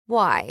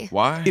Why?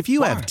 Why? If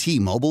you have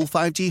T-Mobile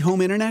 5G home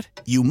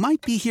internet, you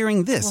might be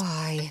hearing this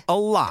Why? a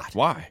lot.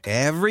 Why?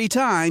 Every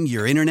time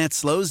your internet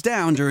slows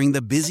down during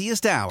the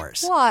busiest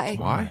hours. Why?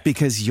 Why?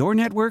 Because your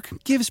network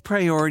gives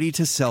priority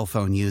to cell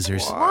phone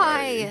users.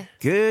 Why?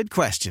 Good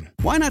question.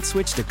 Why not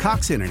switch to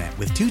Cox Internet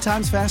with 2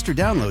 times faster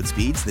download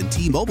speeds than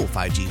T-Mobile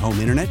 5G home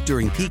internet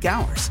during peak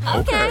hours?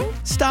 Okay.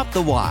 Stop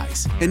the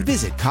whys and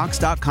visit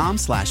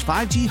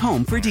cox.com/5G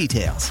home for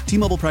details.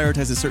 T-Mobile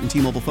prioritizes certain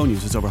T-Mobile phone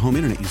users over home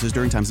internet users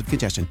during times of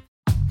congestion.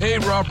 Hey,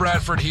 Rob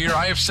Bradford here.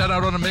 I have set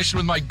out on a mission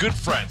with my good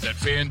friends at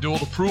FanDuel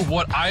to prove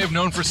what I have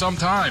known for some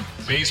time.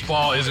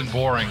 Baseball isn't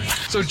boring.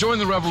 So join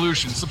the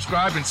revolution.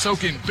 Subscribe and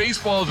soak in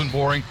Baseball Isn't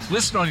Boring.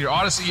 Listen on your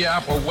Odyssey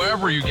app or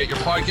wherever you get your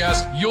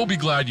podcast. You'll be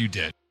glad you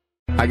did.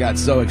 I got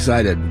so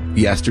excited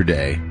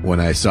yesterday when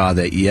I saw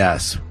that,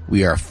 yes,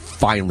 we are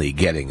finally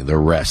getting the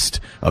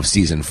rest of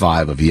season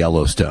 5 of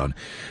Yellowstone.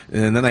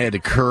 And then I had to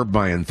curb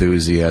my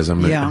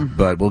enthusiasm,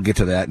 but we'll get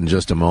to that in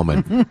just a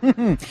moment.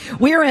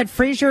 We are at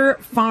Fraser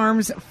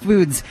Farms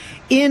Foods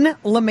in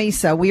La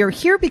Mesa. We are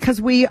here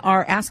because we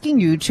are asking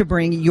you to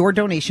bring your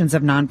donations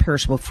of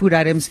non-perishable food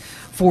items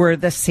for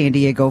the San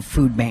Diego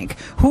Food Bank.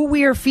 Who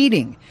we are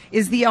feeding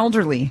is the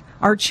elderly,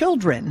 our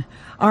children,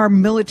 our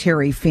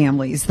military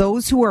families,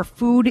 those who are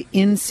food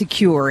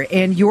insecure,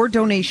 and your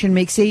donation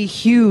makes a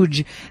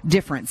huge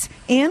difference.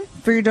 And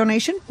for your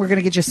donation, we're going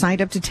to get you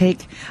signed up to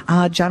take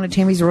John and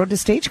Tammy's Road to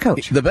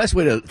Stagecoach. The best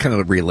way to kind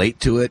of relate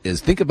to it is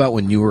think about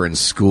when you were in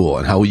school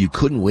and how you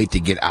couldn't wait to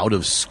get out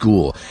of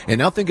school. And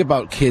now think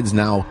about kids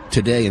now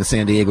today in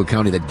San Diego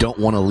County that don't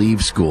want to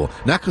leave school.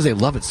 Not because they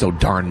love it so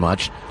darn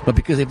much, but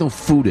because they have no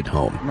food at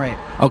home. Right.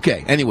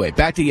 Okay, anyway,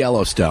 back to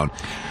Yellowstone.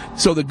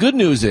 So the good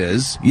news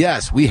is,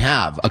 yes, we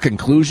have a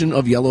conclusion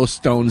of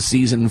Yellowstone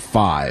season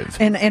 5.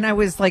 And I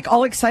was like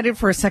all excited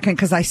for a second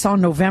because I saw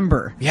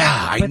November.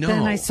 Yeah, I know. But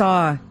then I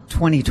saw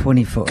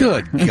 2024.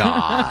 Good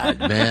God,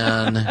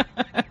 man.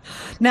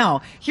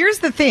 Now, here's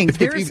the thing.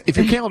 If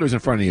your calendar's in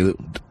front of you,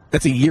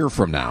 that's a year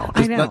from now.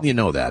 Just letting you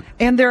know that.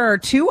 And there are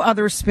 2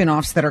 other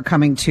spin-offs that are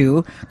coming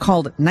too,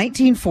 called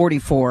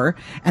 1944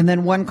 and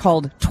then one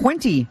called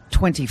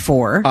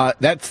 2024.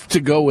 That's to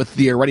go with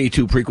the already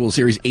 2 prequel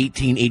series,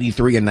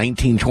 1883 and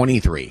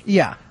 1923.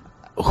 Yeah.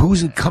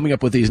 Who's coming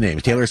up with these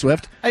names? Taylor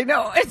Swift? I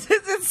know.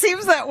 It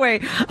seems that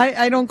way.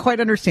 I don't quite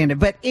understand it.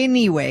 But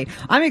anyway,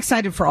 I'm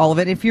excited for all of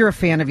it. If you're a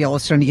fan of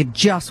Yellowstone, you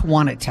just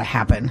want it to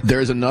happen.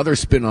 There's another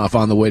spinoff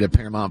on the way to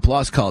Paramount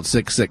Plus called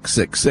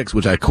 6666,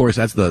 which, of course,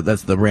 that's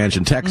the ranch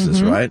in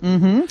Texas, right?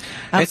 Mm-hmm.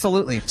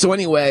 Absolutely. So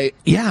anyway,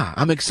 yeah,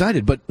 I'm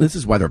excited. But this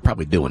is why they're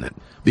probably doing it.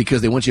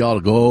 Because they want you all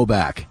to go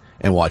back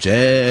and watch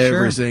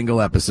every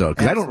single episode.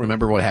 Because I don't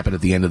remember what happened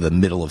at the end of the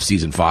middle of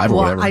season 5 or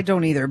whatever. I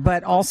don't either.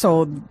 But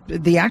also,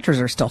 the actors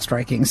are still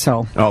striking.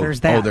 So there's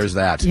that. Oh, there's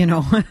that. You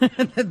know,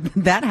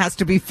 that has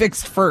to be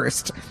fixed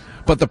first.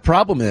 But the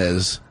problem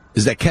is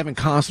that Kevin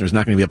Costner's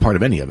not going to be a part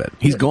of any of it.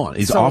 He's gone.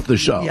 He's off the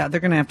show. Yeah, they're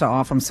going to have to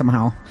off him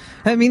somehow.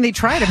 I mean, they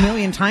tried a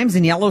million times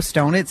in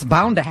Yellowstone. It's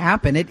bound to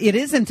happen. It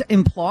isn't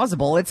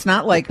implausible. It's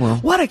not like,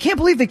 what? I can't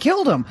believe they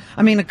killed him.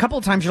 I mean, a couple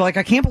of times you're like,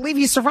 I can't believe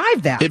he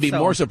survived that. It'd be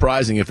more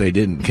surprising if they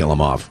didn't kill him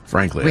off,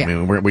 frankly. Yeah. I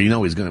mean, we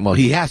know he's going to, well,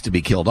 he has to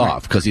be killed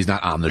off because he's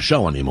not on the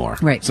show anymore.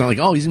 Right. It's not like,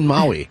 oh, he's in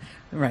Maui.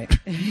 Right.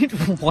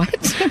 What?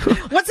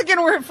 Once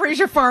again, we're at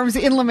Fraser Farms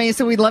in La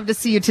Mesa. We'd love to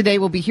see you today.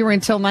 We'll be here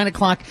until 9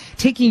 o'clock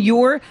taking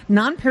your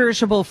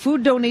non-perishable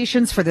food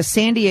donations for the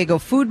San Diego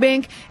Food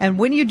Bank. And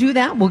when you do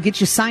that, we'll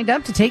get you signed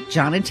up to take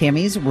John and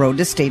Tammy's Road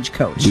to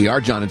Stagecoach. We are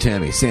John and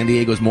Tammy, San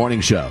Diego's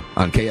morning show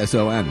on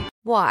KSON.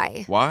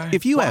 Why? Why?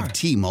 If you have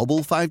T-Mobile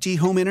 5G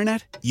home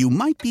internet, you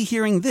might be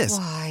hearing this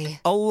Why?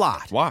 a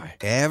lot. Why?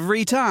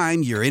 Every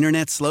time your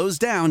internet slows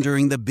down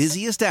during the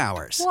busiest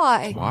hours.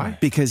 Why? Why?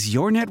 Because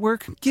your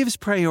network gives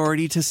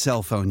priority to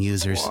cell phone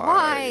users.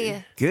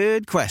 Why?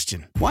 Good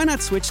question. Why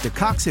not switch to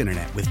Cox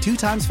Internet with 2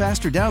 times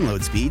faster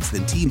download speeds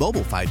than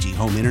T-Mobile 5G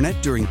home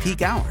internet during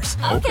peak hours?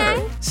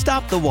 Okay.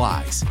 Stop the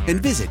whys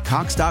and visit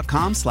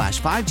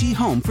cox.com/5G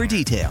home for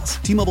details.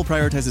 T-Mobile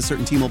prioritizes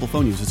certain T-Mobile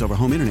phone users over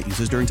home internet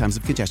users during times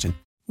of congestion.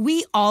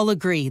 We all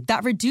agree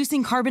that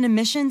reducing carbon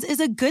emissions is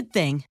a good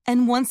thing.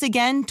 And once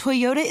again,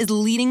 Toyota is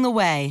leading the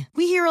way.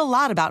 We hear a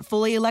lot about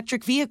fully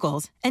electric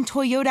vehicles, and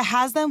Toyota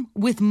has them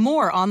with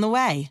more on the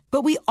way.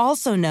 But we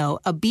also know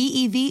a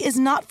BEV is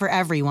not for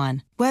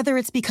everyone, whether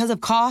it's because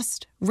of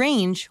cost,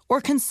 range,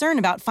 or concern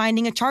about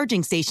finding a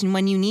charging station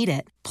when you need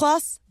it.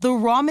 Plus, the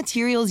raw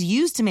materials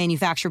used to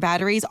manufacture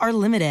batteries are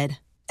limited.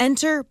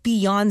 Enter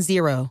Beyond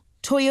Zero,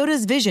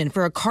 Toyota's vision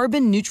for a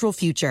carbon-neutral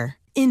future.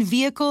 In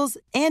vehicles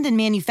and in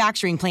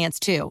manufacturing plants,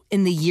 too,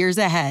 in the years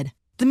ahead.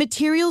 The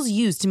materials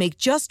used to make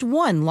just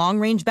one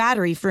long-range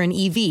battery for an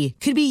EV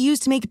could be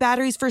used to make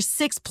batteries for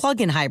 6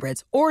 plug-in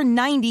hybrids or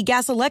 90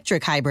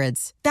 gas-electric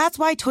hybrids. That's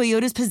why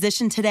Toyota's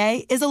position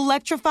today is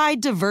electrified,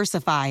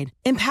 diversified,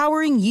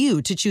 empowering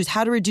you to choose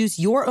how to reduce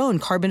your own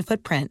carbon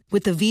footprint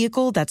with the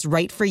vehicle that's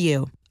right for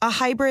you. A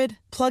hybrid,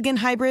 plug-in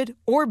hybrid,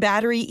 or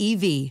battery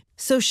EV.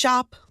 So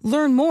shop,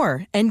 learn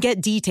more, and get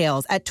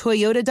details at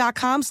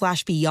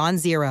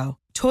toyota.com/beyondzero.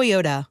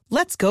 Toyota,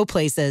 let's go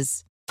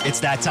places. It's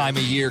that time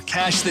of year.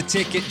 Cash the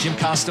Ticket. Jim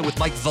Costa with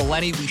Mike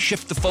Valeni. We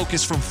shift the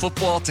focus from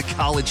football to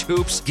college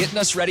hoops, getting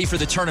us ready for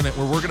the tournament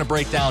where we're going to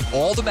break down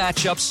all the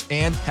matchups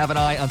and have an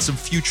eye on some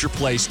future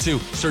plays, too.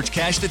 Search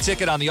Cash the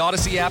Ticket on the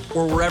Odyssey app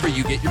or wherever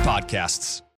you get your podcasts.